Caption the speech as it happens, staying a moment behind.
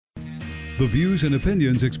The views and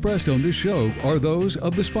opinions expressed on this show are those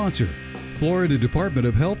of the sponsor, Florida Department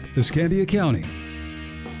of Health, Escambia County.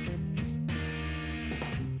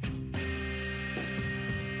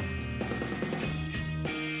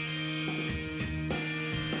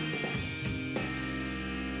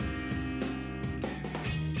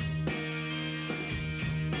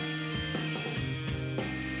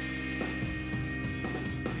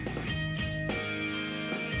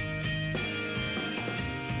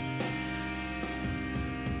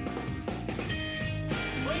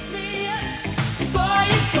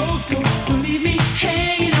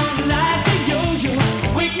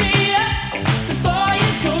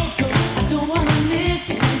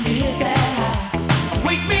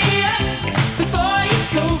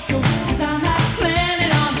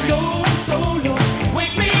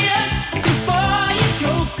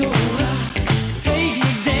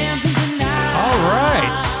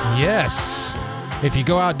 If you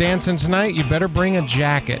go out dancing tonight, you better bring a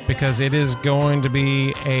jacket because it is going to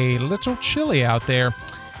be a little chilly out there.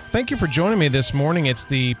 Thank you for joining me this morning. It's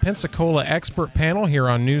the Pensacola Expert Panel here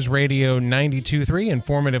on News Radio 92.3,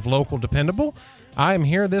 Informative, Local, Dependable. I am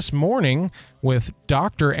here this morning with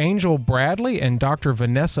Dr. Angel Bradley and Dr.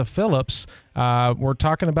 Vanessa Phillips. We're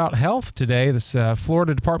talking about health today. This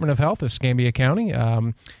Florida Department of Health, Escambia County,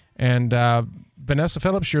 Vanessa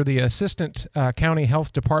Phillips, you're the Assistant County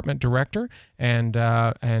Health Department Director, and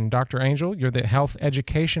Dr. Angel, you're the Health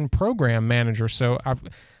Education Program Manager. So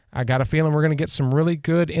I got a feeling we're going to get some really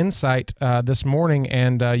good insight this morning,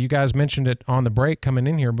 and you guys mentioned it on the break coming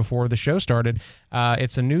in here before the show started.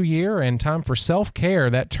 It's a new year and time for self-care.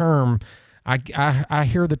 That term, I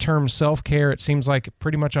hear the term self-care, it seems like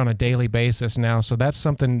pretty much on a daily basis now. So that's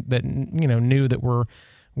something that, new that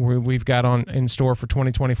we've got on in store for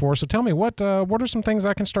 2024. So tell me, what are some things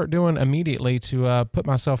I can start doing immediately to put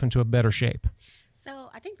myself into a better shape? So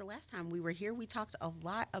I think the last time we were here, we talked a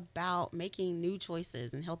lot about making new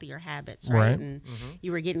choices and healthier habits, right? And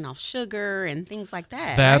you were getting off sugar and things like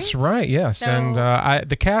that. That's right, yes. So, and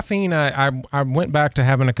the caffeine, I went back to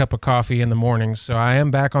having a cup of coffee in the morning, so I am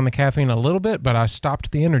back on the caffeine a little bit, but I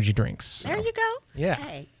stopped the energy drinks. So. There you go. Yeah.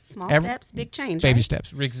 Hey. Small steps, big change. Baby right?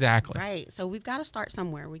 steps, exactly. Right. So we've got to start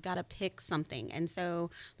somewhere. We've got to pick something. And so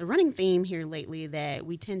the running theme here lately that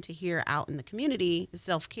we tend to hear out in the community is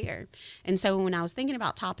self-care. And so when I was thinking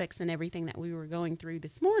about topics and everything that we were going through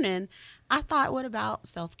this morning, I thought, what about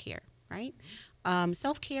self-care, right?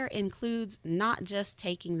 Self-care includes not just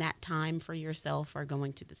taking that time for yourself or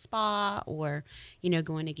going to the spa or,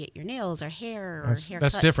 going to get your nails or hair or haircut.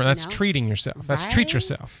 That's different. That's treating yourself. Right? That's treat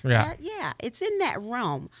yourself. Yeah. Yeah. It's in that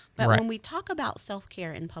realm. But right. When we talk about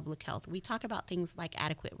self-care in public health, we talk about things like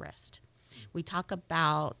adequate rest. We talk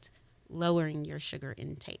about lowering your sugar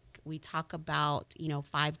intake. We talk about,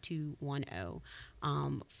 5-2-1-0,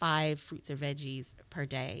 5 fruits or veggies per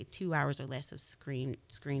day, 2 hours or less of screen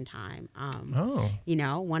time.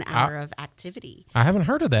 1 hour of activity. I haven't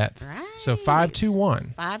heard of that. Right. So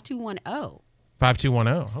 5-2-1. 5-2-1-0.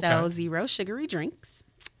 5-2-1-0. Okay. So 0 sugary drinks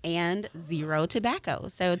and 0 tobacco.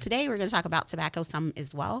 So today we're going to talk about tobacco some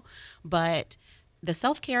as well, but the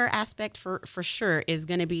self-care aspect for sure is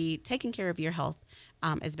going to be taking care of your health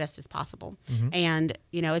as best as possible. And,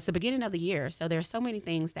 it's the beginning of the year, so there's so many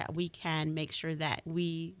things that we can make sure that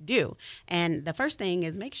we do. And the first thing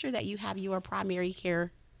is make sure that you have your primary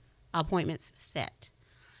care appointments set.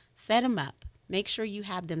 Set them up. Make sure you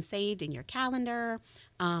have them saved in your calendar.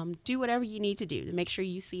 Do whatever you need to do to make sure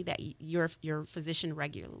you see that your physician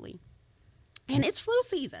regularly. And it's flu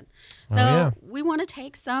season. So we want to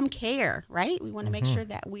take some care, right? We want to make sure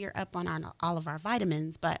that we are up on all of our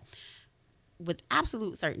vitamins, but with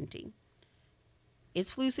absolute certainty,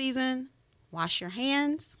 it's flu season. Wash your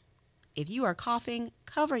hands. If you are coughing,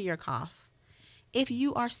 cover your cough. If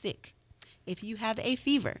you are sick, if you have a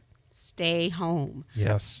fever, stay home.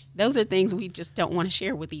 Yes. Those are things we just don't want to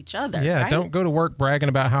share with each other. Yeah, right? Don't go to work bragging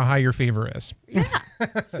about how high your fever is. Yeah,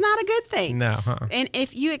 it's not a good thing. No. And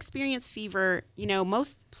if you experience fever,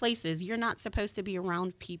 most places you're not supposed to be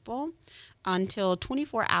around people until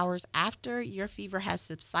 24 hours after your fever has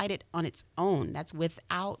subsided on its own. That's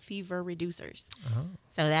without fever reducers.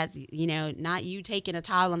 So that's, not you taking a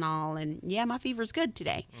Tylenol and, my fever's good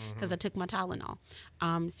today because I took my Tylenol.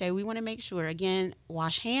 So we want to make sure, again,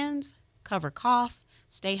 wash hands, cover cough,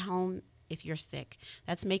 stay home if you're sick.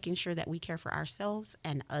 That's making sure that we care for ourselves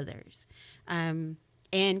and others.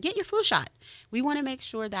 And get your flu shot. We want to make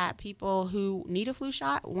sure that people who need a flu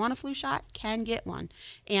shot, want a flu shot, can get one.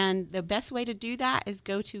 And the best way to do that is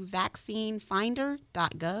go to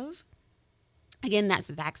vaccinefinder.gov Again, that's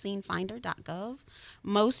vaccinefinder.gov.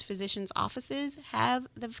 Most physicians' offices have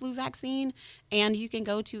the flu vaccine, and you can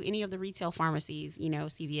go to any of the retail pharmacies,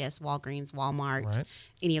 CVS, Walgreens, Walmart, Right.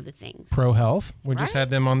 any of the things. Pro Health. We just Right. had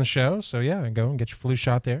them on the show. So, yeah, go and get your flu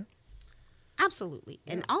shot there. Absolutely.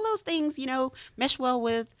 And all those things, mesh well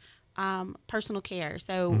with personal care.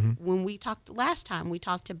 So when we talked last time, we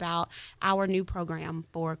talked about our new program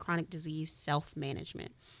for chronic disease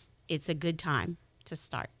self-management. It's a good time to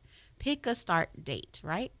start. Pick a start date,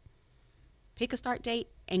 right? Pick a start date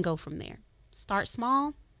and go from there. Start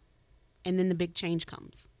small, and then the big change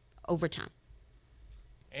comes over time.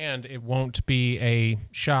 And it won't be a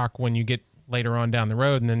shock when you get later on down the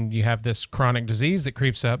road and then you have this chronic disease that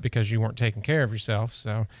creeps up because you weren't taking care of yourself.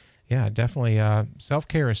 So, yeah, definitely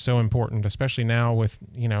self-care is so important, especially now with,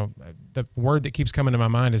 the word that keeps coming to my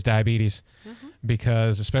mind is diabetes.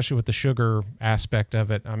 Because especially with the sugar aspect of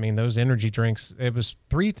it, I mean, those energy drinks, I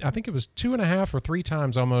think it was 2.5 or 3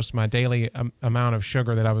 times almost my daily amount of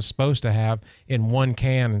sugar that I was supposed to have in one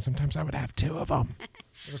can. And sometimes I would have 2 of them.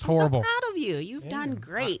 It was horrible. I'm so proud of you. You've done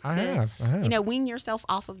great I have. wean yourself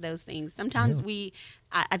off of those things. Sometimes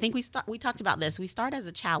I think we talked about this. We start as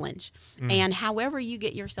a challenge, and however you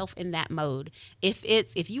get yourself in that mode,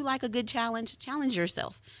 if you like a good challenge, challenge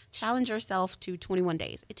yourself. Challenge yourself to 21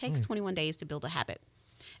 days. It takes 21 days to build a habit.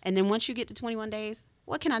 And then once you get to 21 days,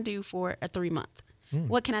 what can I do for a 3-month?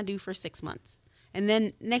 What can I do for 6 months? And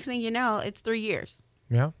then next thing you know, it's 3 years.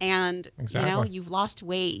 Yeah. And, exactly. You've lost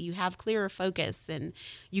weight, you have clearer focus, and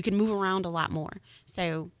you can move around a lot more.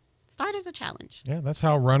 So start as a challenge. Yeah, that's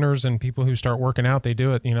how runners and people who start working out, they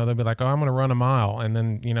do it. They'll be like, oh, I'm going to run a mile. And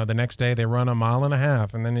then, the next day they run 1.5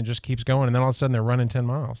 miles, and then it just keeps going. And then all of a sudden they're running 10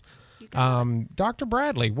 miles. Dr.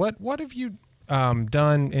 Bradley, what have you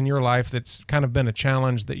done in your life that's kind of been a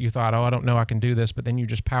challenge that you thought, oh, I don't know I can do this, but then you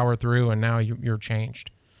just power through and now you're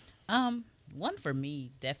changed? One for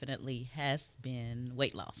me definitely has been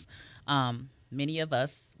weight loss. Many of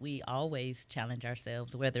us, we always challenge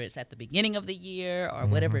ourselves, whether it's at the beginning of the year or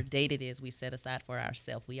whatever date it is we set aside for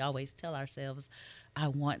ourselves. We always tell ourselves, I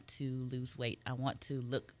want to lose weight. I want to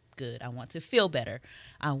look good. I want to feel better.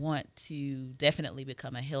 I want to definitely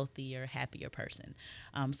become a healthier, happier person.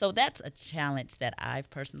 So that's a challenge that I've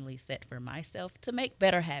personally set for myself to make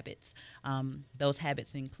better habits. Those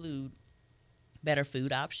habits include better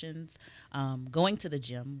food options, going to the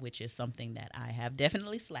gym, which is something that I have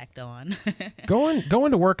definitely slacked on. Going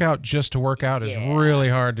to work out just to work out is really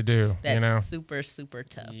hard to do. That's super, super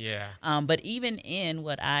tough. Yeah. But even in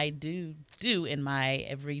what I do in my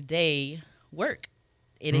everyday work,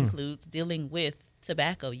 it includes dealing with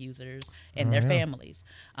tobacco users and their families.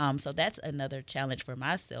 So that's another challenge for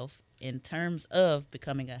myself in terms of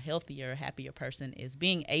becoming a healthier, happier person, is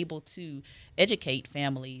being able to educate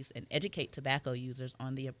families and educate tobacco users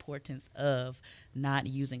on the importance of not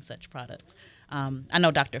using such products. I know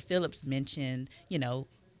Dr. Phillips mentioned,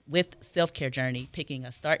 with self-care journey, picking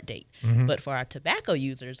a start date. But for our tobacco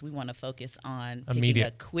users, we want to focus on picking a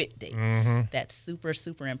quit date. That's super,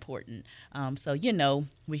 super important. So,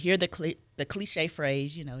 we hear the cliche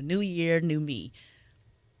phrase, new year, new me.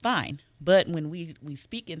 Fine. But when we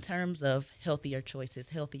speak in terms of healthier choices,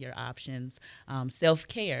 healthier options,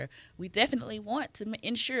 self-care, we definitely want to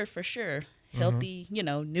ensure for sure healthy,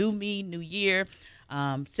 new me, new year,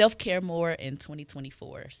 self-care more in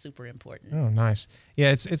 2024. Super important. Oh, nice.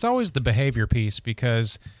 Yeah, it's always the behavior piece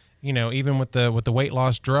because, even with the weight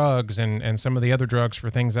loss drugs and some of the other drugs for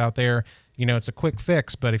things out there, it's a quick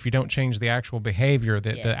fix, but if you don't change the actual behavior,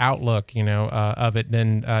 the outlook, of it,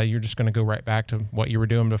 then you're just going to go right back to what you were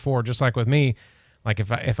doing before. Just like with me, like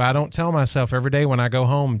if I don't tell myself every day when I go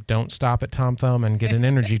home, don't stop at Tom Thumb and get an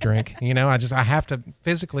energy drink, I have to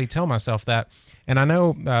physically tell myself that. And I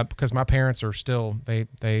know because my parents are still they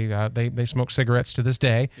smoke cigarettes to this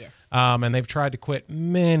day, and they've tried to quit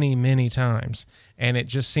many, many times. And it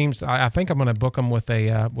just seems I think I'm going to book them with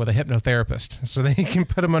a hypnotherapist so they can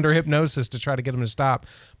put them under hypnosis to try to get them to stop.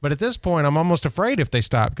 But at this point, I'm almost afraid if they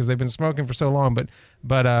stop because they've been smoking for so long.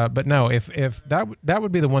 But no, if that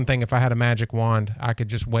would be the one thing, if I had a magic wand, I could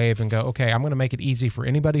just wave and go, okay, I'm going to make it easy for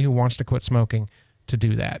anybody who wants to quit smoking to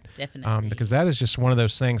do that. Definitely. Because that is just one of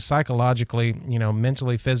those things psychologically,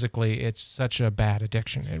 mentally, physically, it's such a bad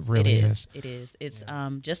addiction. It really is. It is. It's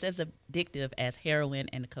just as addictive as heroin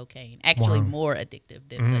and cocaine, actually more addictive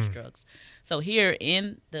than such drugs. So here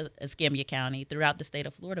in the Escambia County, throughout the state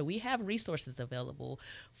of Florida, we have resources available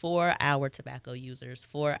for our tobacco users,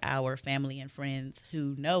 for our family and friends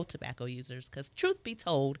who know tobacco users, because truth be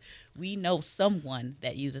told, we know someone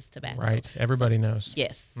that uses tobacco. Right. Everybody knows.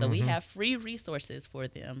 Yes. So we have free resources for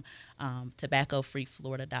them,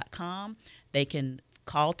 tobaccofreeflorida.com. They can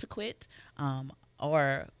call to quit,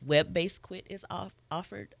 or web-based quit is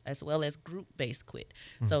offered, as well as group-based quit.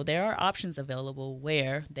 So there are options available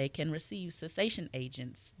where they can receive cessation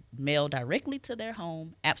agents mailed directly to their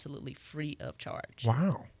home, absolutely free of charge.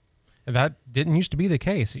 Wow. That didn't used to be the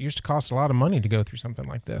case. It used to cost a lot of money to go through something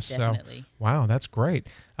like this. Definitely. So, wow, that's great.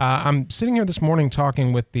 I'm sitting here this morning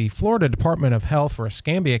talking with the Florida Department of Health for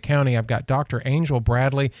Escambia County. I've got Dr. Angel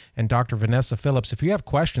Bradley and Dr. Vanessa Phillips. If you have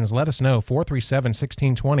questions, let us know.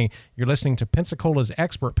 437-1620. You're listening to Pensacola's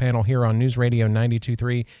expert panel here on News Radio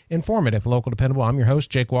 92.3. Informative, local, dependable. I'm your host,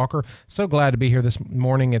 Jake Walker. So glad to be here this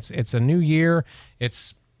morning. It's a new year.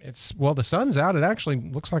 It's well, the sun's out. It actually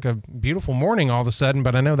looks like a beautiful morning all of a sudden,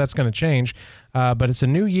 but I know that's going to change. But it's a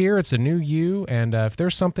new year. It's a new you. And if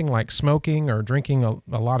there's something like smoking or drinking a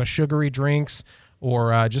lot of sugary drinks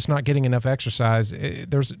or just not getting enough exercise,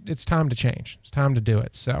 it's time to change. It's time to do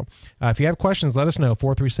it. So if you have questions, let us know,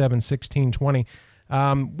 437-1620.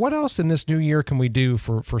 What else in this new year can we do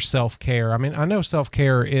for self-care? I mean, I know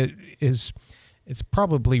self-care it's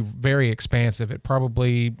probably very expansive. It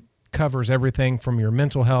probably covers everything from your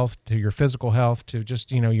mental health to your physical health to just,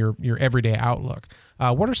 your everyday outlook.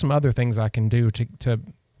 What are some other things I can do to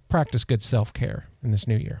practice good self-care in this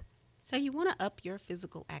new year? So you want to up your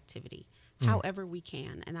physical activity however we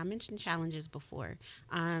can. And I mentioned challenges before.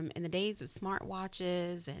 In the days of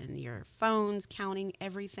smartwatches and your phones counting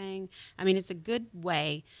everything, I mean, it's a good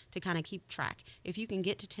way to kind of keep track. If you can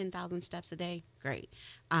get to 10,000 steps a day, great.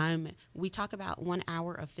 We talk about 1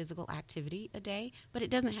 hour of physical activity a day, but it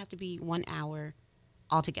doesn't have to be 1 hour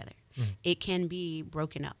altogether. It can be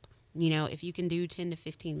broken up. If you can do 10 to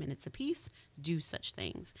 15 minutes a piece, do such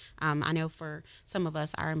things. I know for some of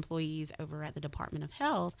us, our employees over at the Department of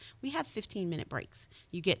Health, we have 15-minute breaks.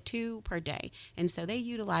 You get 2 per day. And so they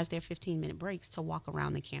utilize their 15-minute breaks to walk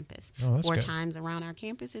around the campus. Oh, that's 4 good. times around our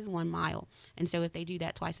campus is 1 mile. And so if they do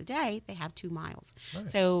that twice a day, they have 2 miles.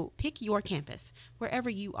 Nice. So pick your campus, wherever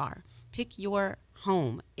you are. Pick your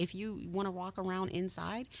home. If you want to walk around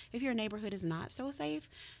inside, if your neighborhood is not so safe,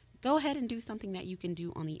 go ahead and do something that you can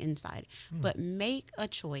do on the inside. But make a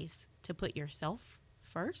choice to put yourself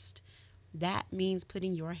first. That means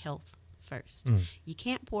putting your health first. You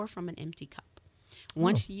can't pour from an empty cup.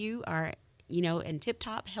 Once you are, in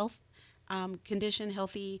tip-top health condition,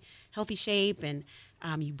 healthy shape, and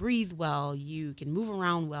you breathe well, you can move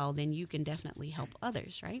around well, then you can definitely help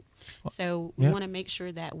others, right? So we want to make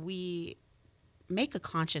sure that we make a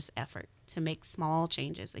conscious effort to make small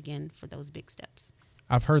changes, again, for those big steps.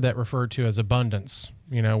 I've heard that referred to as abundance.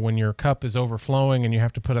 When your cup is overflowing and you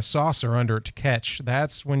have to put a saucer under it to catch,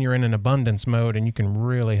 that's when you're in an abundance mode and you can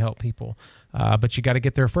really help people. But you got to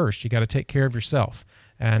get there first. You got to take care of yourself.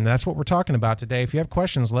 And that's what we're talking about today. If you have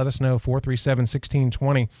questions, let us know,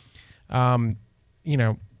 437-1620.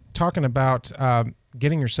 Talking about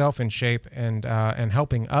getting yourself in shape and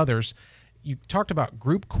helping others. You talked about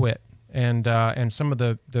group quit and some of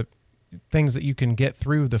the things that you can get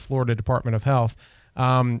through the Florida Department of Health.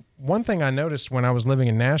 One thing I noticed when I was living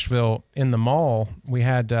in Nashville, in the mall, we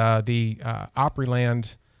had the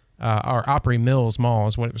Opryland, or Opry Mills Mall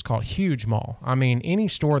is what it was called, huge mall. I mean, any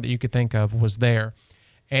store that you could think of was there.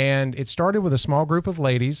 And it started with a small group of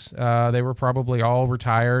ladies. They were probably all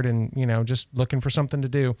retired and, just looking for something to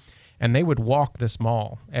do. And they would walk this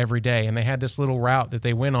mall every day. And they had this little route that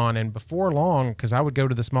they went on. And before long, because I would go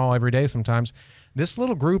to this mall every day sometimes, this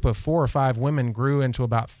little group of 4 or 5 women grew into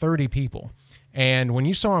about 30 people. And when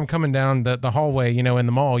you saw them coming down the hallway, in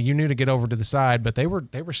the mall, you knew to get over to the side, but they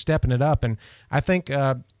were stepping it up. And I think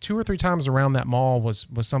 2 or 3 times around that mall was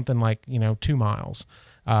something like, 2 miles.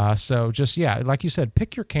 So just, like you said,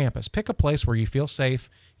 pick your campus, pick a place where you feel safe,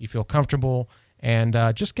 you feel comfortable, and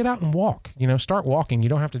just get out and walk. Start walking. You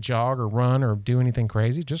don't have to jog or run or do anything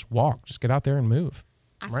crazy. Just walk. Just get out there and move.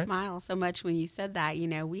 I smile so much when you said that.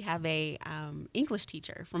 We have a English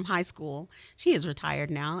teacher from high school. She is retired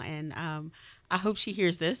now, and I hope she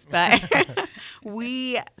hears this, but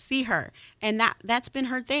we see her, and that's been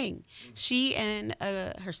her thing. She and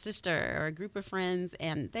her sister or a group of friends,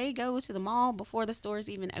 and they go to the mall before the stores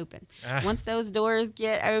even open. Once those doors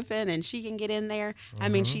get open and she can get in there, I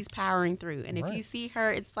mean, she's powering through. And if you see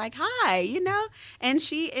her, it's like, hi, and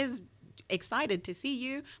she is excited to see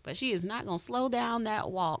you, but she is not going to slow down that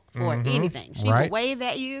walk for anything. She will wave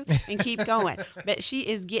at you and keep going, but she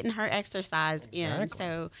is getting her exercise in.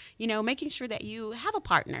 So, making sure that you have a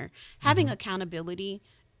partner, having accountability,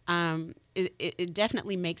 it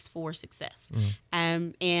definitely makes for success.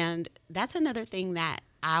 And that's another thing that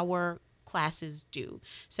our classes do.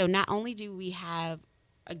 So not only do we have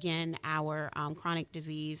again, our chronic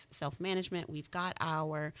disease self-management. We've got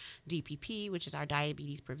our DPP, which is our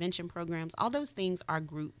diabetes prevention programs. All those things are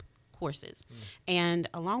group courses. And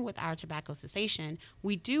along with our tobacco cessation,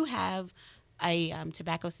 we do have a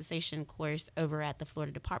tobacco cessation course over at the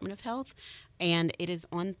Florida Department of Health, and it is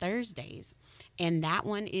on Thursdays. And that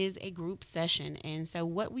one is a group session. And so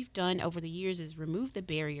what we've done over the years is remove the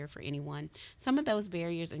barrier for anyone. Some of those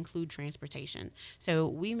barriers include transportation. So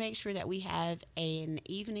we make sure that we have an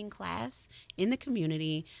evening class in the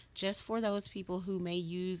community just for those people who may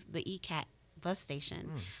use the ECAT bus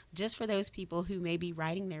station, just for those people who may be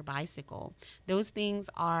riding their bicycle. Those things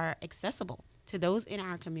are accessible to those in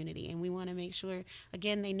our community, and we want to make sure,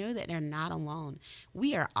 again, they know that they're not alone.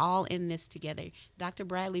 We are all in this together. Dr.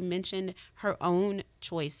 Bradley mentioned her own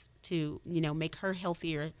choice to, make her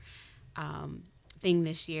healthier thing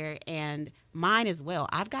this year, and mine as well.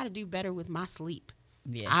 I've got to do better with my sleep.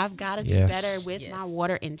 Yes. I've got to do better with my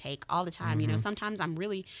water intake all the time. Sometimes I'm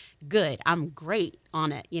really good. I'm great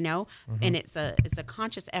on it, and it's a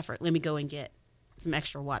conscious effort. Let me go and get some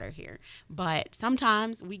extra water here. But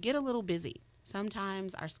sometimes we get a little busy.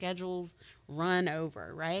 Sometimes our schedules run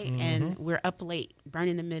over, right? And we're up late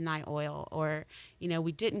burning the midnight oil, or,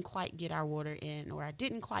 we didn't quite get our water in, or I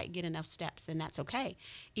didn't quite get enough steps, and that's okay.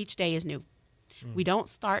 Each day is new. We don't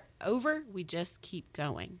start over. We just keep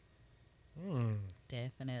going.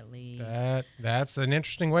 Definitely. That's an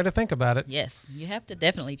interesting way to think about it. Yes, you have to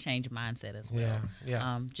definitely change mindset as well.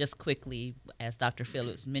 Yeah. Just quickly, as Dr.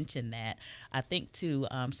 Phillips mentioned that, I think too,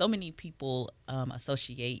 so many people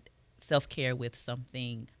associate self-care with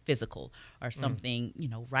something physical or something,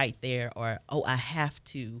 right there, or, I have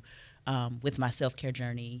to, with my self-care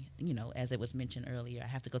journey, as it was mentioned earlier, I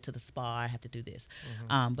have to go to the spa, I have to do this.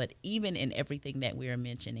 But even in everything that we are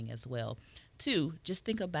mentioning as well, too, just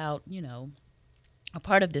think about, a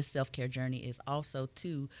part of this self-care journey is also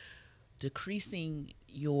to decreasing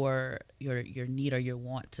your need or your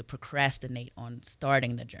want to procrastinate on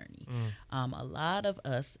starting the journey. A lot of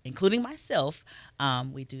us, including myself,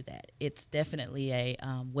 we do that. It's definitely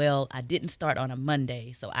I didn't start on a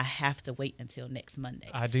Monday, so I have to wait until next Monday.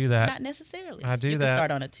 I do that. Not necessarily. I do that. You can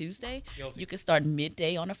start on a Tuesday. Guilty. You can start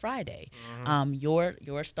midday on a Friday.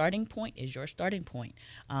 Your starting point is your starting point.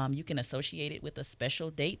 You can associate it with a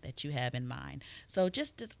special date that you have in mind. So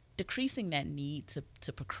just decreasing that need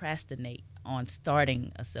to procrastinate on starting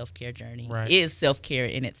a self-care journey is self-care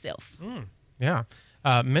in itself. Yeah.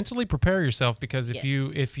 Mentally prepare yourself, because if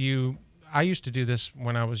you I used to do this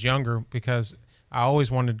when I was younger, because I always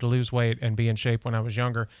wanted to lose weight and be in shape when I was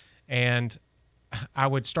younger, and I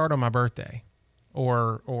would start on my birthday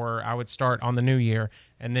or I would start on the new year,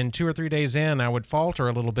 and then 2 or 3 days in I would falter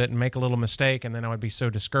a little bit and make a little mistake, and then I would be so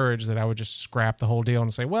discouraged that I would just scrap the whole deal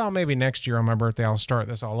and say, well, maybe next year on my birthday I'll start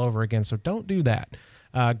this all over again. So don't do that.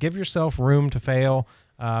 Give yourself room to fail,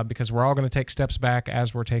 because we're all going to take steps back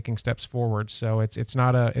as we're taking steps forward. So it's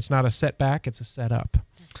not a setback, it's a setup.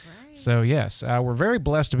 That's right. So yes, we're very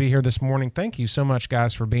blessed to be here this morning. Thank you so much,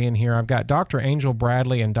 guys, for being here. I've got Dr. Angel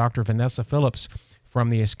Bradley and Dr. Vanessa Phillips from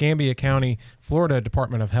the Escambia County, Florida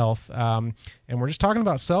Department of Health. And we're just talking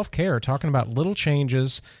about self-care, talking about little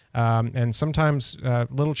changes. And sometimes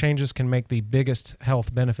little changes can make the biggest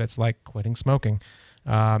health benefits, like quitting smoking.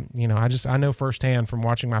 I know firsthand from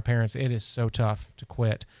watching my parents, it is so tough to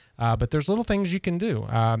quit. But there's little things you can do,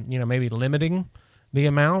 maybe limiting the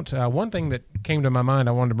amount. One thing that came to my mind,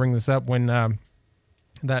 I wanted to bring this up when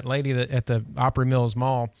that lady at the Opry Mills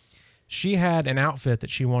Mall, she had an outfit that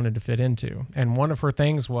she wanted to fit into. And one of her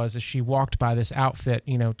things was that she walked by this outfit,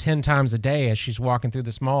 10 times a day as she's walking through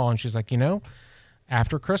this mall. And she's like,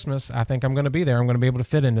 after Christmas, I think I'm going to be there. I'm going to be able to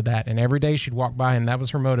fit into that. And every day she'd walk by, and that was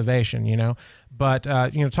her motivation, But,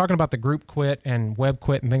 talking about the group quit and web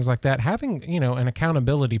quit and things like that, having, an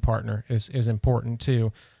accountability partner is important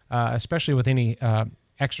too, especially with any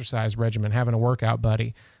exercise regimen. Having a workout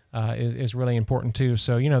buddy is really important too.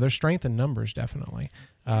 So, there's strength in numbers, definitely.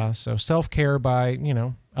 So self-care by,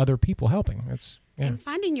 other people helping. And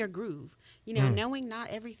finding your groove, knowing not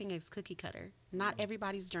everything is cookie cutter. Not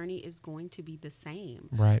everybody's journey is going to be the same.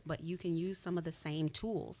 Right. But you can use some of the same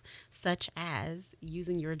tools, such as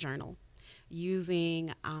using your journal,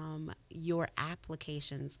 using your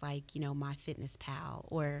applications like, MyFitnessPal,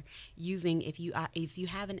 or using, if you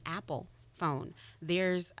have an Apple phone,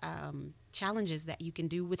 there's challenges that you can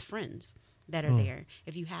do with friends that are there.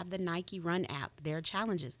 If you have the Nike Run app, there are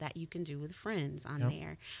challenges that you can do with friends on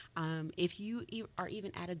there. If you are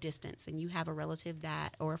even at a distance and you have a relative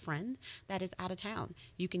or a friend that is out of town,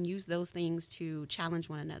 you can use those things to challenge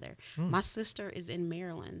one another. My sister is in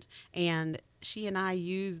Maryland, and she and I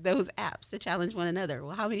use those apps to challenge one another.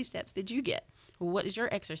 Well, how many steps did you get? What does your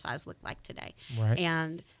exercise look like today? Right.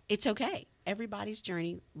 And it's okay. Everybody's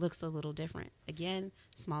journey looks a little different. Again,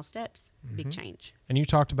 small steps, big change. And you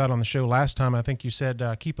talked about on the show last time, I think you said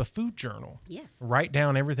keep a food journal. Yes. Write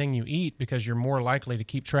down everything you eat because you're more likely to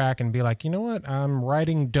keep track and be like, you know what, I'm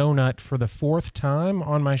writing donut for the 4th time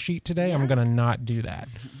on my sheet today. Yeah. I'm going to not do that.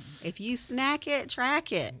 If you snack it,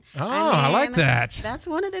 track it. Oh, I like that. That's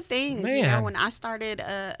one of the things, Man. when I started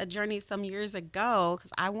a journey some years ago,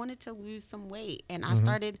 because I wanted to lose some weight, and I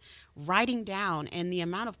started writing down, and the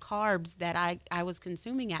amount of carbs that I was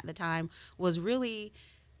consuming at the time was really,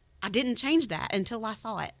 I didn't change that until I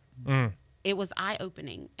saw it. It was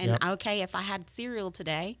eye-opening. And okay, if I had cereal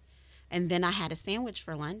today, and then I had a sandwich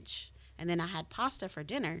for lunch, and then I had pasta for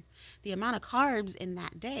dinner, the amount of carbs in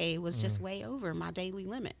that day was just way over my daily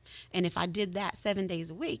limit. And if I did that 7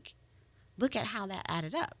 days a week, look at how that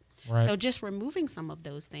added up. Right. So just removing some of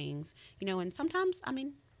those things, and sometimes,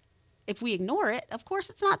 if we ignore it, of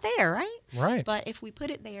course it's not there, right? Right. But if we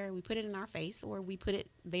put it there, we put it in our face, or we put it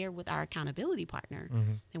there with our accountability partner,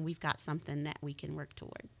 then we've got something that we can work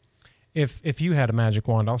toward. If you had a magic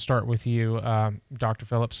wand, I'll start with you, Dr.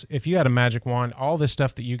 Phillips. If you had a magic wand, all this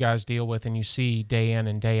stuff that you guys deal with and you see day in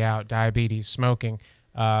and day out, diabetes, smoking,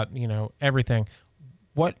 everything,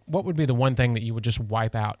 what would be the one thing that you would just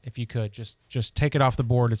wipe out if you could? Just take it off the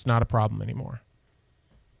board. It's not a problem anymore.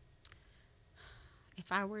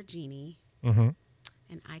 If I were a genie, and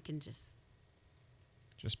I can just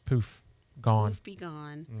poof, gone. be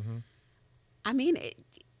gone. Mm-hmm.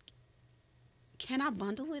 Can I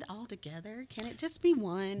bundle it all together? Can it just be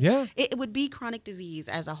one? Yeah. It would be chronic disease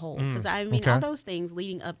as a whole. Because, okay. all those things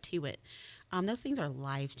leading up to it, those things are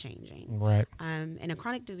life-changing. Right. And a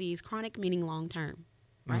chronic disease, chronic meaning long-term,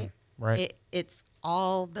 right? Right. It's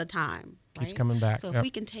all the time, right? Keeps coming back. So if we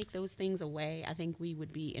can take those things away, I think we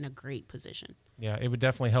would be in a great position. Yeah, it would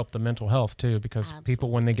definitely help the mental health, too, because people,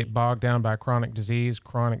 when they get bogged down by chronic disease,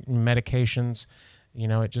 chronic medications,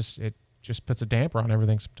 it just puts a damper on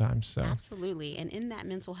everything sometimes. So. Absolutely. And in that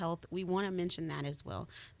mental health, we want to mention that as well.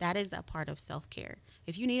 That is a part of self-care.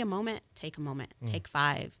 If you need a moment, take a moment. Take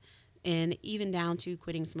 5. And even down to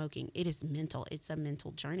quitting smoking. It is mental. It's a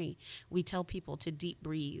mental journey. We tell people to deep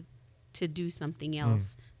breathe, to do something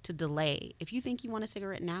else, to delay. If you think you want a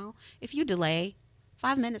cigarette now, if you delay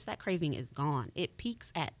 5 minutes, that craving is gone. It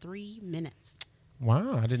peaks at 3 minutes.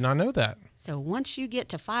 Wow, I did not know that. So once you get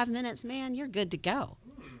to 5 minutes, man, you're good to go.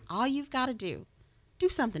 All you've got to do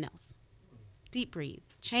something else. Deep breathe.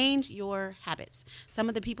 Change your habits. Some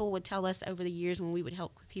of the people would tell us over the years when we would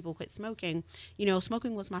help people quit smoking,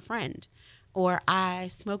 smoking was my friend. Or I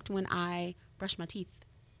smoked when I brushed my teeth.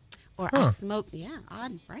 Or I smoked,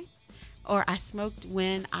 odd, right? Or I smoked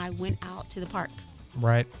when I went out to the park.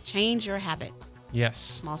 Right. Change your habit. Yes.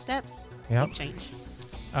 Small steps, Yep. big change.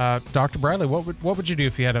 Dr. Bradley, what would you do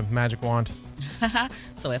if you had a magic wand?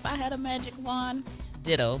 So if I had a magic wand,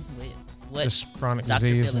 ditto with what Just chronic Dr.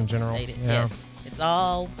 disease in Phillips general. stated. Yeah. Yes, it's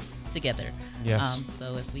all together. Yes.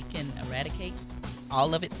 So if we can eradicate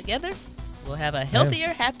all of it together, we'll have a healthier,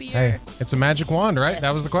 happier. Hey, it's a magic wand, right? Yes.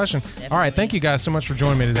 That was the question. Definitely. All right, thank you guys so much for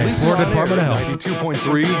joining me today. Listen Florida on Department air of at Health.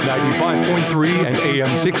 92.3, 95.3, and AM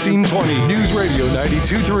 1620. News Radio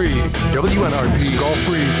 92.3. WNRP Gulf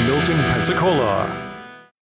Breeze, Milton, Pensacola.